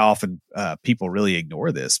weird how often people really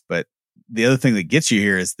ignore this. But the other thing that gets you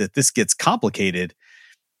here is that this gets complicated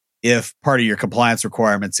if part of your compliance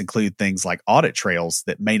requirements include things like audit trails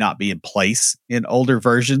that may not be in place in older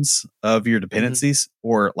versions of your dependencies,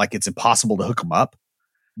 or like it's impossible to hook them up.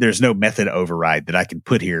 There's no method override that I can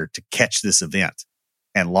put here to catch this event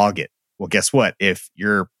and log it. Well, guess what? If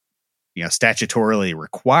you're statutorily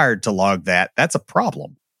required to log that, that's a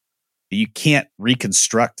problem. You can't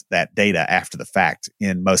reconstruct that data after the fact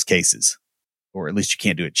in most cases, or at least you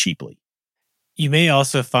can't do it cheaply. You may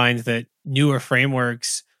also find that newer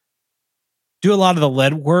frameworks do a lot of the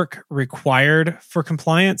lead work required for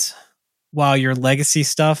compliance, while your legacy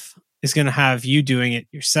stuff is going to have you doing it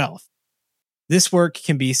yourself. This work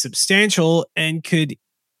can be substantial and could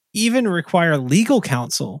even require legal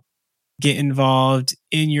counsel get involved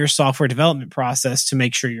in your software development process to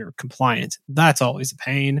make sure you're compliant. That's always a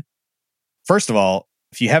pain. First of all,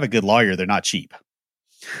 if you have a good lawyer, they're not cheap.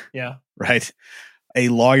 Yeah. Right? A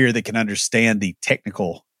lawyer that can understand the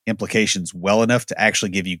technical implications well enough to actually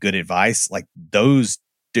give you good advice, like those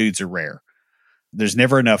dudes are rare. There's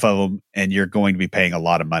never enough of them, and you're going to be paying a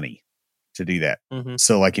lot of money to do that. Mm-hmm.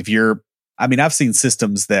 So like I've seen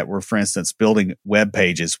systems that were, for instance, building web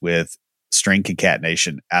pages with string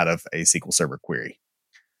concatenation out of a SQL Server query.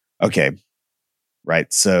 Okay.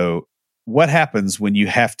 Right. So what happens when you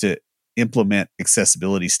have to implement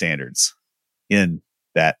accessibility standards in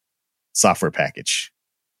that software package?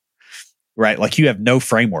 Right? Like, you have no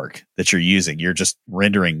framework that you're using. You're just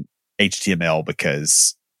rendering HTML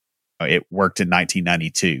because it worked in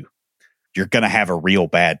 1992. You're going to have a real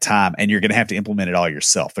bad time, and you're going to have to implement it all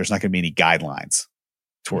yourself. There's not going to be any guidelines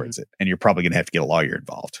towards it, and you're probably going to have to get a lawyer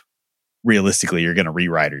involved. Realistically, you're going to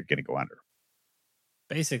rewrite or you're going to go under.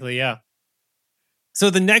 Basically, yeah. So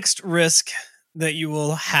the next risk that you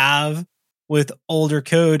will have with older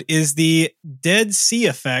code is the Dead Sea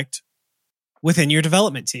effect within your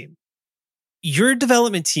development team. Your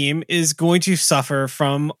development team is going to suffer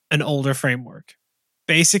from an older framework.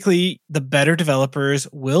 Basically, the better developers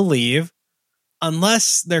will leave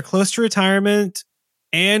unless they're close to retirement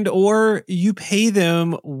and or you pay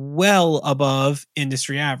them well above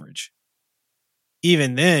industry average.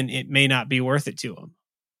 Even then, it may not be worth it to them.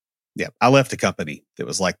 Yeah, I left a company that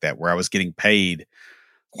was like that, where I was getting paid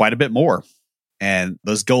quite a bit more. And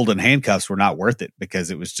those golden handcuffs were not worth it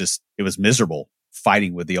because it was miserable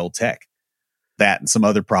fighting with the old tech. That and some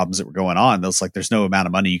other problems that were going on. There's no amount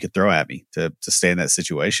of money you could throw at me to stay in that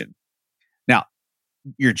situation. Now,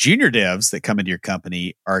 your junior devs that come into your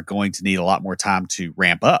company are going to need a lot more time to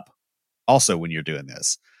ramp up also when you're doing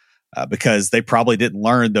this, because they probably didn't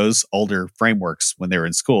learn those older frameworks when they were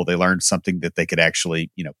in school. They learned something that they could actually,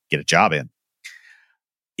 get a job in.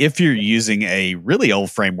 If you're using a really old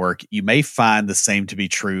framework, you may find the same to be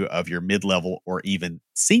true of your mid-level or even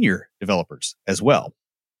senior developers as well.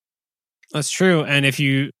 That's true. And if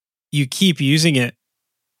you keep using it,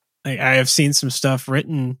 I have seen some stuff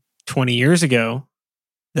written 20 years ago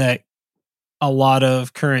that a lot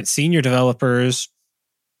of current senior developers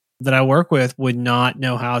that I work with would not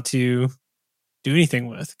know how to do anything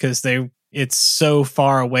with because it's so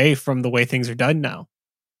far away from the way things are done now.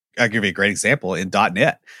 I'll give you a great example in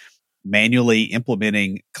 .NET, manually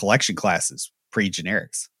implementing collection classes,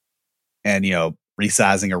 pre-generics, and,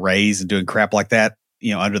 resizing arrays and doing crap like that,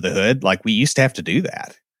 under the hood. Like, we used to have to do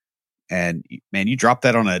that. And man, you drop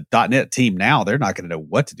that on a .NET team now, they're not going to know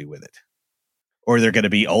what to do with it, or they're going to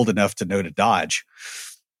be old enough to know to dodge.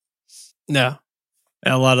 No,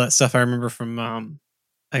 and a lot of that stuff I remember from,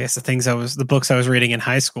 I guess the books I was reading in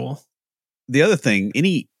high school. The other thing,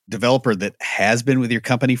 any developer that has been with your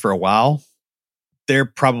company for a while, they're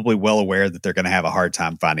probably well aware that they're going to have a hard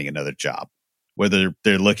time finding another job, whether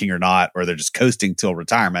they're looking or not, or they're just coasting till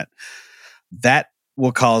retirement. that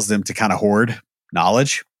will cause them to kind of hoard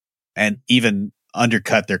knowledge and even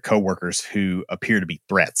undercut their coworkers who appear to be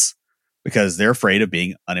threats because they're afraid of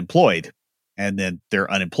being unemployed. And then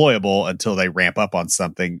they're unemployable until they ramp up on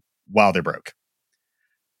something while they're broke.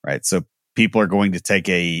 Right. So people are going to take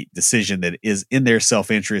a decision that is in their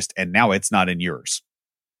self-interest and now it's not in yours.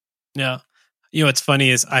 Yeah. You know, what's funny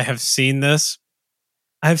is I have seen this.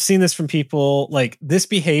 I've seen this from people, like this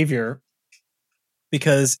behavior,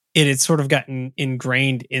 because it had sort of gotten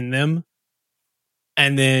ingrained in them.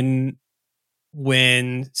 And then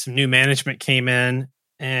when some new management came in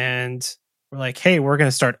and were like, hey, we're going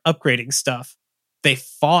to start upgrading stuff, they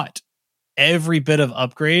fought every bit of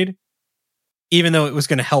upgrade, even though it was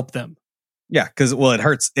going to help them. Yeah, because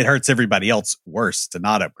it hurts everybody else worse to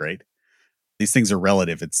not upgrade. These things are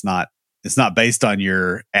relative. It's not based on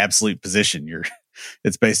your absolute position.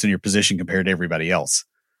 It's based on your position compared to everybody else.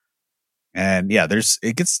 And yeah,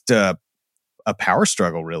 it gets to a power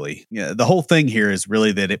struggle, really. Yeah, the whole thing here is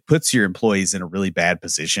really that it puts your employees in a really bad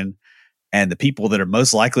position. And the people that are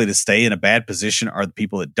most likely to stay in a bad position are the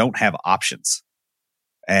people that don't have options.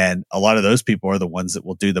 And a lot of those people are the ones that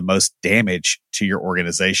will do the most damage to your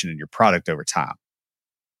organization and your product over time.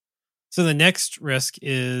 So the next risk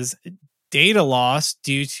is data loss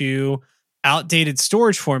due to outdated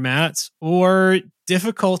storage formats or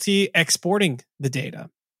difficulty exporting the data.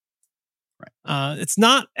 Right. It's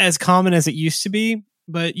not as common as it used to be,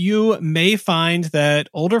 but you may find that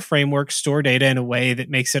older frameworks store data in a way that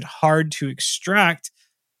makes it hard to extract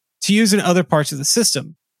to use in other parts of the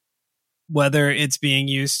system, whether it's being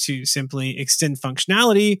used to simply extend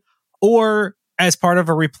functionality or as part of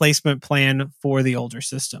a replacement plan for the older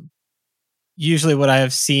system. Usually what I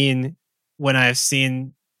have seen when I have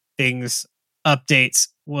seen things updates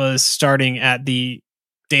was starting at the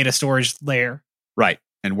data storage layer. Right.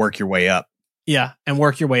 And work your way up. Yeah. And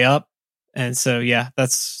work your way up. And so, yeah,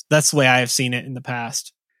 that's the way I have seen it in the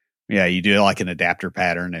past. Yeah. You do like an adapter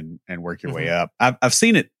pattern and work your way up. I've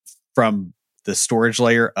seen it from the storage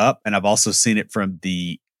layer up, and I've also seen it from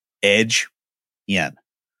the edge in.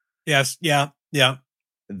 Yes. Yeah. Yeah.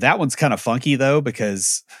 That one's kind of funky though,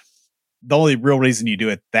 because the only real reason you do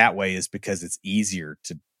it that way is because it's easier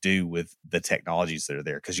to do with the technologies that are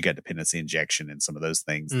there, because you got dependency injection and some of those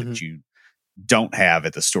things that you don't have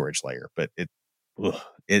at the storage layer. But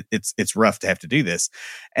it's rough to have to do this.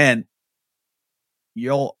 And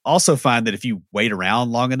you'll also find that if you wait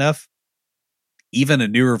around long enough, even a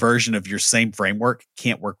newer version of your same framework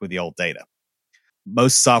can't work with the old data.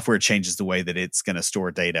 Most software changes the way that it's going to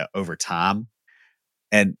store data over time.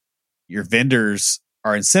 And your vendors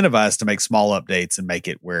are incentivized to make small updates and make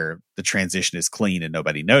it where the transition is clean and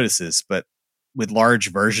nobody notices. But with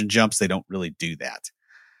large version jumps, they don't really do that.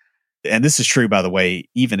 And this is true, by the way,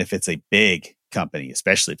 even if it's a big company,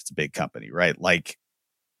 especially if it's a big company, right? Like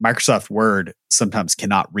Microsoft Word sometimes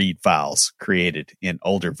cannot read files created in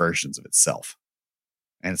older versions of itself.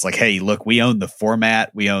 And it's like, hey, look, we own the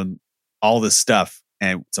format, we own all this stuff,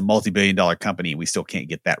 and it's a multi-billion-dollar company, and we still can't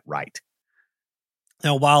get that right.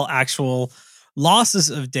 Now, while actual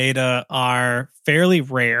losses of data are fairly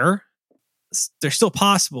rare, they're still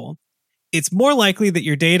possible. It's more likely that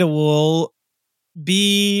your data will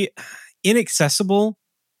be inaccessible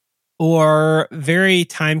or very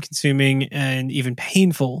time-consuming and even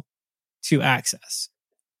painful to access.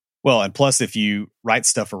 Well, and plus, if you write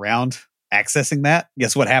stuff around accessing that,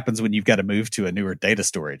 guess what happens when you've got to move to a newer data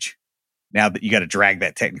storage? Now that you got to drag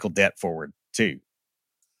that technical debt forward too.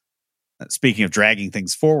 Speaking of dragging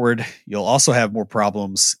things forward, you'll also have more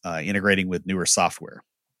problems integrating with newer software.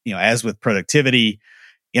 You know, as with productivity,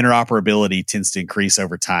 interoperability tends to increase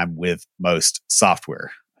over time with most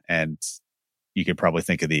software. And you could probably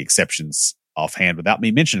think of the exceptions offhand without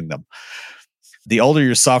me mentioning them. The older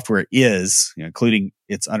your software is, including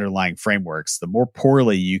its underlying frameworks, the more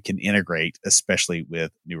poorly you can integrate, especially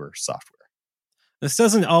with newer software. This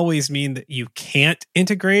doesn't always mean that you can't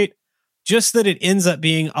integrate, just that it ends up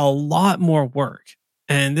being a lot more work.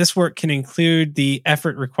 And this work can include the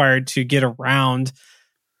effort required to get around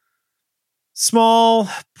small,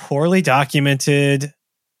 poorly documented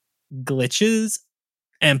glitches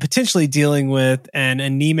and potentially dealing with an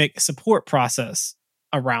anemic support process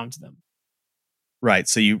around them. Right.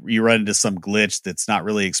 So you run into some glitch that's not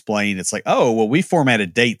really explained. It's like, oh, well, we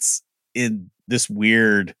formatted dates in this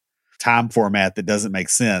weird time format that doesn't make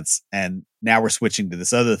sense. And now we're switching to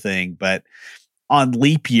this other thing. But on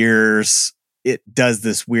leap years, it does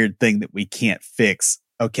this weird thing that we can't fix.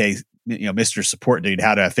 Okay, Mr. Support Dude,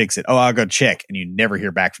 how do I fix it? Oh, I'll go check. And you never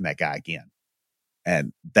hear back from that guy again.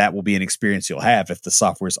 And that will be an experience you'll have if the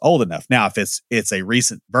software is old enough. Now, if it's a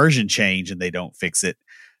recent version change and they don't fix it,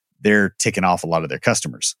 they're ticking off a lot of their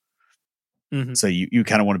customers. Mhm. So you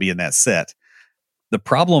kind of want to be in that set. The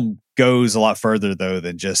problem goes a lot further, though,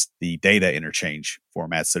 than just the data interchange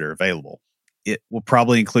formats that are available. It will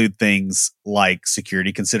probably include things like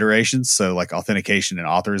security considerations, so like authentication and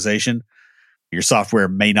authorization. Your software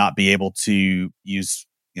may not be able to use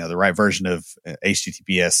the right version of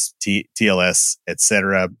HTTPS, TLS,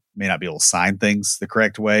 etc. May not be able to sign things the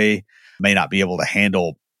correct way. May not be able to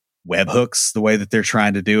handle webhooks the way that they're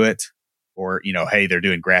trying to do it. Or, hey, they're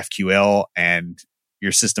doing GraphQL and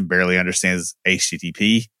your system barely understands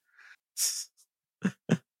HTTP.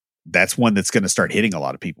 That's one that's going to start hitting a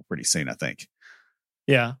lot of people pretty soon, I think.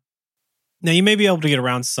 Yeah. Now, you may be able to get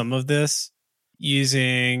around some of this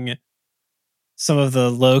using some of the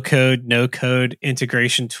low-code, no-code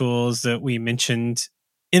integration tools that we mentioned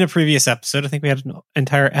in a previous episode. I think we had an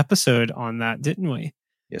entire episode on that, didn't we?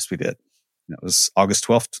 Yes, we did. That was August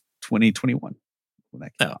 12th, 2021. When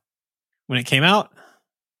that came out. When it came out? I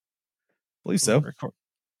believe so.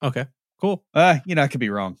 Okay, cool. I could be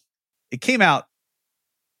wrong. It came out,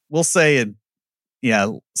 we'll say in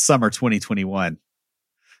summer 2021.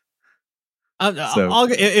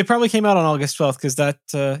 It probably came out on August 12th because that,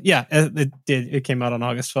 it did. It came out on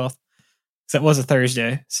August 12th. That was a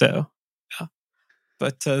Thursday. So, yeah.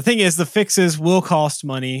 But the thing is, the fixes will cost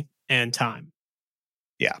money and time.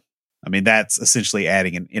 Yeah. I mean, that's essentially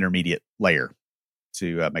adding an intermediate layer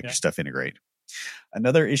to make your stuff integrate.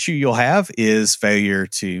 Another issue you'll have is failure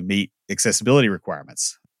to meet accessibility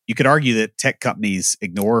requirements. You could argue that tech companies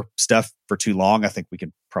ignore stuff for too long. I think we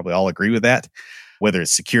can probably all agree with that. Whether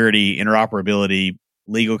it's security, interoperability,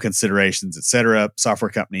 legal considerations, etc.,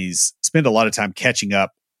 software companies spend a lot of time catching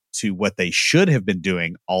up to what they should have been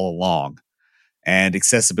doing all along. And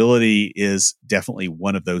accessibility is definitely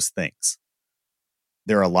one of those things.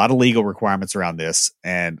 There are a lot of legal requirements around this,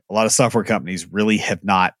 and a lot of software companies really have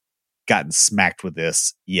not gotten smacked with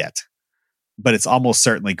this yet. But it's almost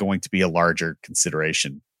certainly going to be a larger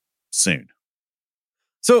consideration soon.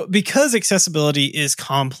 So because accessibility is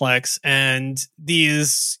complex and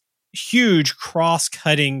these huge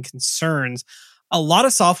cross-cutting concerns, a lot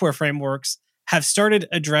of software frameworks have started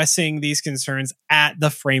addressing these concerns at the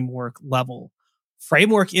framework level.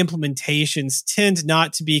 Framework implementations tend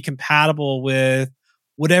not to be compatible with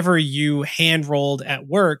whatever you hand-rolled at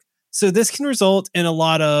work, so this can result in a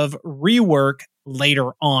lot of rework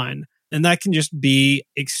later on, and that can just be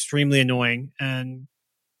extremely annoying and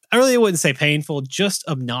I really wouldn't say painful, just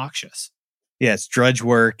obnoxious. Yeah, it's drudge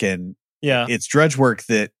work, and it's drudge work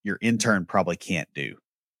that your intern probably can't do.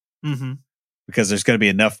 Mm-hmm. Because there's going to be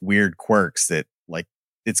enough weird quirks that, like,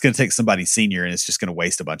 it's going to take somebody senior and it's just going to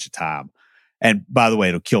waste a bunch of time. And by the way,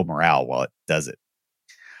 it'll kill morale while it does it.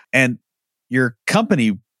 And your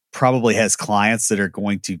company probably has clients that are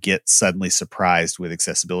going to get suddenly surprised with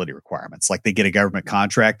accessibility requirements. Like they get a government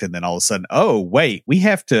contract and then all of a sudden, oh, wait, we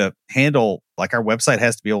have to handle, like our website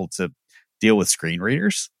has to be able to deal with screen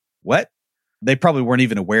readers. What? They probably weren't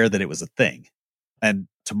even aware that it was a thing. And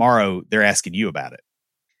tomorrow they're asking you about it.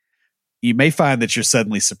 You may find that you're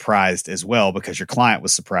suddenly surprised as well because your client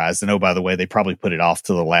was surprised. And oh, by the way, they probably put it off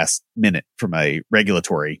to the last minute from a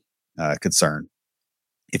regulatory concern.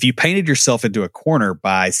 If you painted yourself into a corner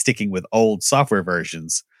by sticking with old software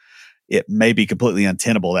versions, it may be completely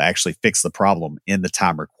untenable to actually fix the problem in the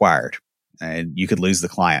time required. And you could lose the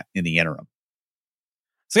client in the interim.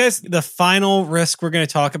 So guys, the final risk we're going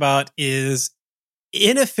to talk about is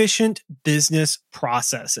inefficient business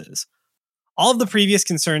processes. All of the previous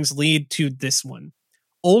concerns lead to this one.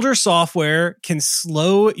 Older software can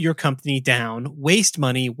slow your company down, waste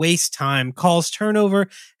money, waste time, cause turnover,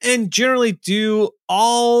 and generally do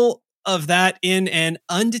all of that in an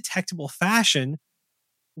undetectable fashion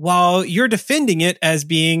while you're defending it as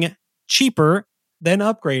being cheaper than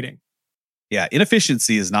upgrading. Yeah,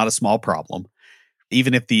 inefficiency is not a small problem,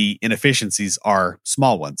 even if the inefficiencies are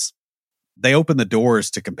small ones. They open the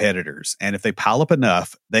doors to competitors, and if they pile up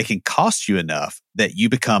enough, they can cost you enough that you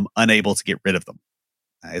become unable to get rid of them.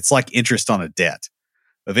 It's like interest on a debt.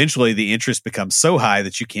 Eventually, the interest becomes so high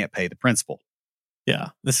that you can't pay the principal. Yeah,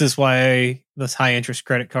 this is why those high interest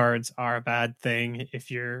credit cards are a bad thing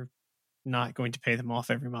if you're not going to pay them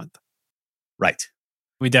off every month. Right.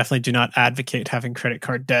 We definitely do not advocate having credit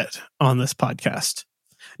card debt on this podcast.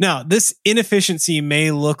 Now, this inefficiency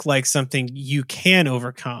may look like something you can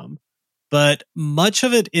overcome, but much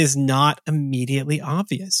of it is not immediately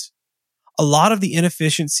obvious. A lot of the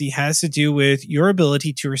inefficiency has to do with your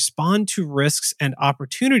ability to respond to risks and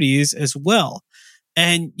opportunities as well.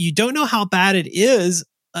 And you don't know how bad it is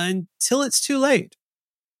until it's too late.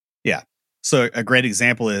 Yeah. So a great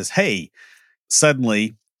example is, hey,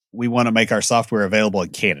 suddenly we want to make our software available in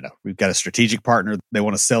Canada. We've got a strategic partner. They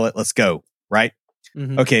want to sell it. Let's go. Right.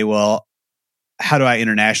 Mm-hmm. Okay. Well, how do I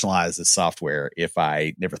internationalize this software if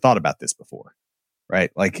I never thought about this before?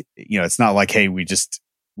 Right. Like, it's not like, hey, we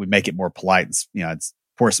make it more polite and, it's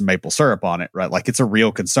pour some maple syrup on it. Right. Like, it's a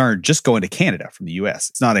real concern just going to Canada from the US.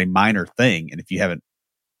 It's not a minor thing. And if you haven't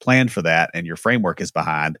planned for that and your framework is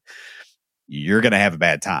behind, you're going to have a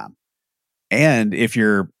bad time. And if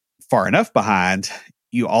you're far enough behind,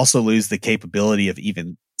 you also lose the capability of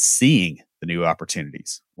even seeing the new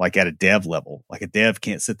opportunities, like at a dev level. Like, a dev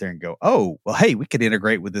can't sit there and go, oh, well, hey, we could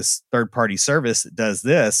integrate with this third-party service that does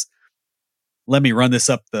this. Let me run this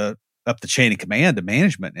up the chain of command to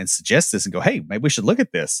management and suggest this and go, hey, maybe we should look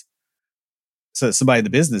at this. So that somebody in the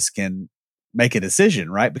business can make a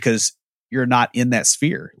decision, right? Because you're not in that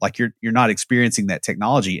sphere. Like, you're not experiencing that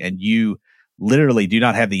technology, and you literally do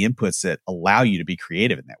not have the inputs that allow you to be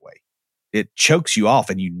creative in that way. It chokes you off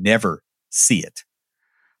and you never see it.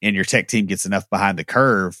 And your tech team gets enough behind the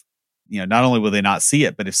curve, not only will they not see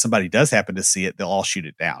it, but if somebody does happen to see it, they'll all shoot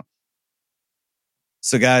it down.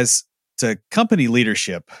 So guys, to company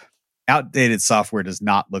leadership, outdated software does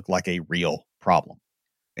not look like a real problem.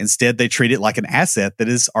 Instead, they treat it like an asset that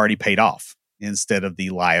is already paid off instead of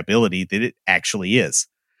the liability that it actually is.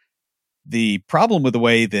 The problem with the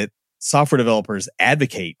way that software developers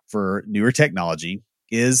advocate for newer technology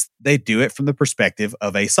is they do it from the perspective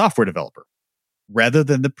of a software developer rather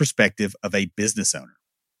than the perspective of a business owner.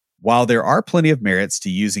 While there are plenty of merits to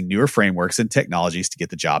using newer frameworks and technologies to get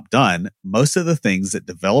the job done, most of the things that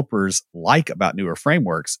developers like about newer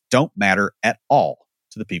frameworks don't matter at all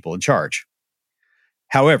to the people in charge.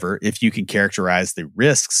 However, if you can characterize the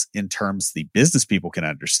risks in terms the business people can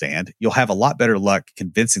understand, you'll have a lot better luck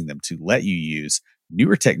convincing them to let you use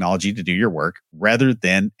newer technology to do your work rather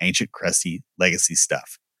than ancient, crusty legacy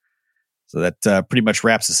stuff. So that pretty much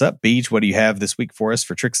wraps us up. Beej, what do you have this week for us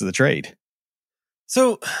for tricks of the trade?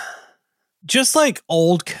 So just like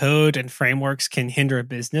old code and frameworks can hinder a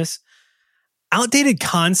business, outdated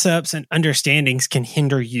concepts and understandings can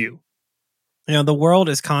hinder you. The world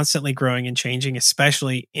is constantly growing and changing,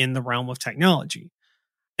 especially in the realm of technology.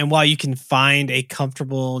 And while you can find a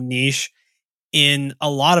comfortable niche in a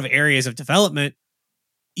lot of areas of development,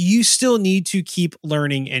 you still need to keep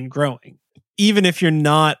learning and growing. Even if you're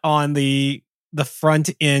not on the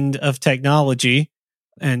front end of technology,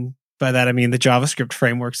 and by that I mean the JavaScript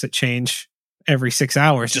frameworks that change every 6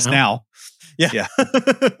 hours. Just now. Yeah.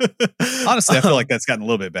 Honestly, I feel like that's gotten a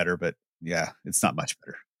little bit better, but yeah, it's not much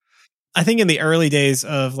better. I think in the early days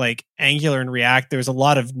of like Angular and React, there was a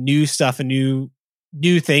lot of new stuff and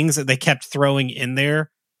new things that they kept throwing in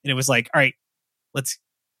there. And it was like, all right, let's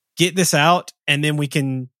get this out and then we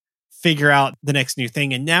can figure out the next new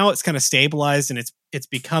thing. And now it's kind of stabilized and it's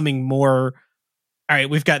becoming more, all right,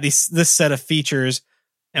 we've got this set of features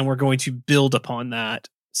and we're going to build upon that.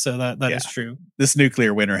 So that is true. This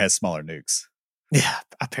nuclear winter has smaller nukes. Yeah,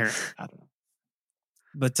 apparently. I don't know.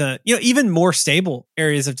 But even more stable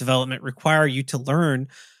areas of development require you to learn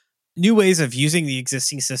new ways of using the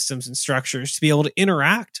existing systems and structures to be able to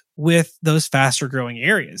interact with those faster growing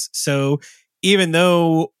areas. So even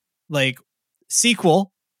though like SQL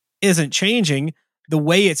isn't changing, the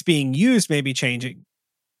way it's being used may be changing.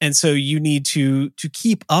 And so you need to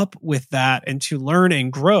keep up with that and to learn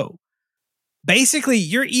and grow. Basically,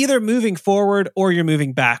 you're either moving forward or you're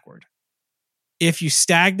moving backward. If you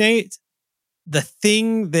stagnate, the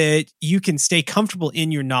thing that you can stay comfortable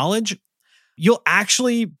in your knowledge, you'll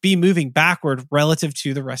actually be moving backward relative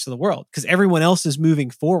to the rest of the world because everyone else is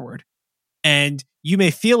moving forward. And you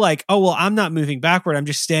may feel like, oh, well, I'm not moving backward. I'm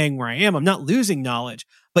just staying where I am. I'm not losing knowledge,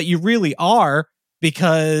 but you really are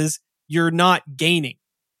because you're not gaining.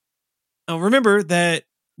 Now, remember that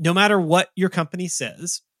no matter what your company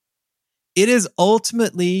says, it is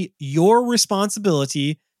ultimately your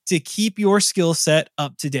responsibility to keep your skill set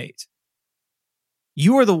up to date.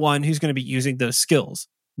 You are the one who's going to be using those skills,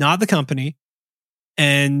 not the company.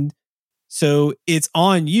 And so it's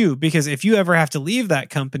on you because if you ever have to leave that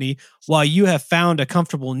company while you have found a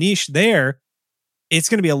comfortable niche there, it's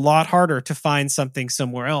going to be a lot harder to find something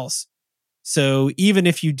somewhere else. So even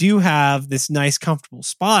if you do have this nice, comfortable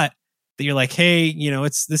spot that you're like, hey,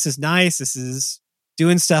 this is nice. This is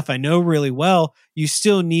doing stuff I know really well. You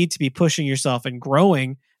still need to be pushing yourself and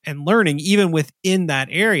growing and learning even within that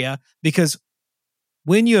area, because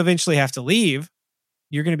when you eventually have to leave,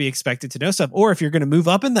 you're going to be expected to know stuff. Or if you're going to move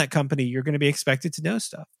up in that company, you're going to be expected to know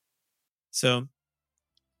stuff. So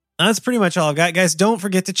that's pretty much all I've got, guys. Don't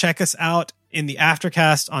forget to check us out in the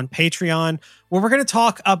Aftercast on Patreon, where we're going to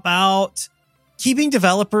talk about keeping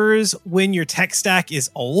developers when your tech stack is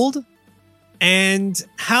old and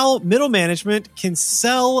how middle management can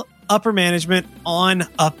sell upper management on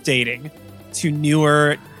updating to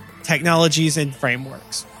newer technologies and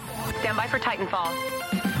frameworks. Stand by for Titanfall.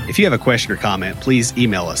 If you have a question or comment, please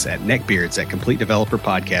email us at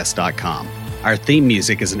neckbeards@CompleteDeveloperPodcast.com. Our theme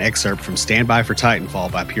music is an excerpt from Stand By for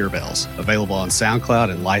Titanfall by Pure Bells, available on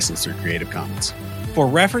SoundCloud and licensed through Creative Commons. For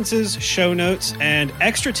references, show notes, and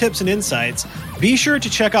extra tips and insights, be sure to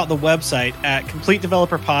check out the website at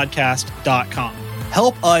CompleteDeveloperPodcast.com.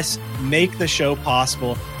 Help us make the show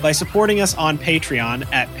possible by supporting us on Patreon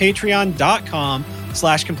at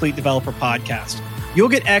patreon.com/CompleteDeveloperPodcast. You'll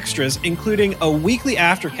get extras, including a weekly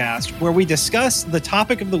aftercast where we discuss the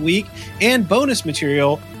topic of the week and bonus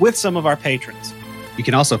material with some of our patrons. You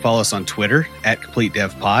can also follow us on Twitter at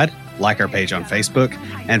CompleteDevPod, like our page on Facebook,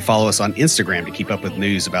 and follow us on Instagram to keep up with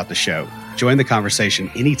news about the show. Join the conversation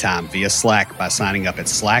anytime via Slack by signing up at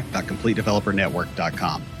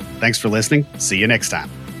slack.CompleteDeveloperNetwork.com. Thanks for listening. See you next time.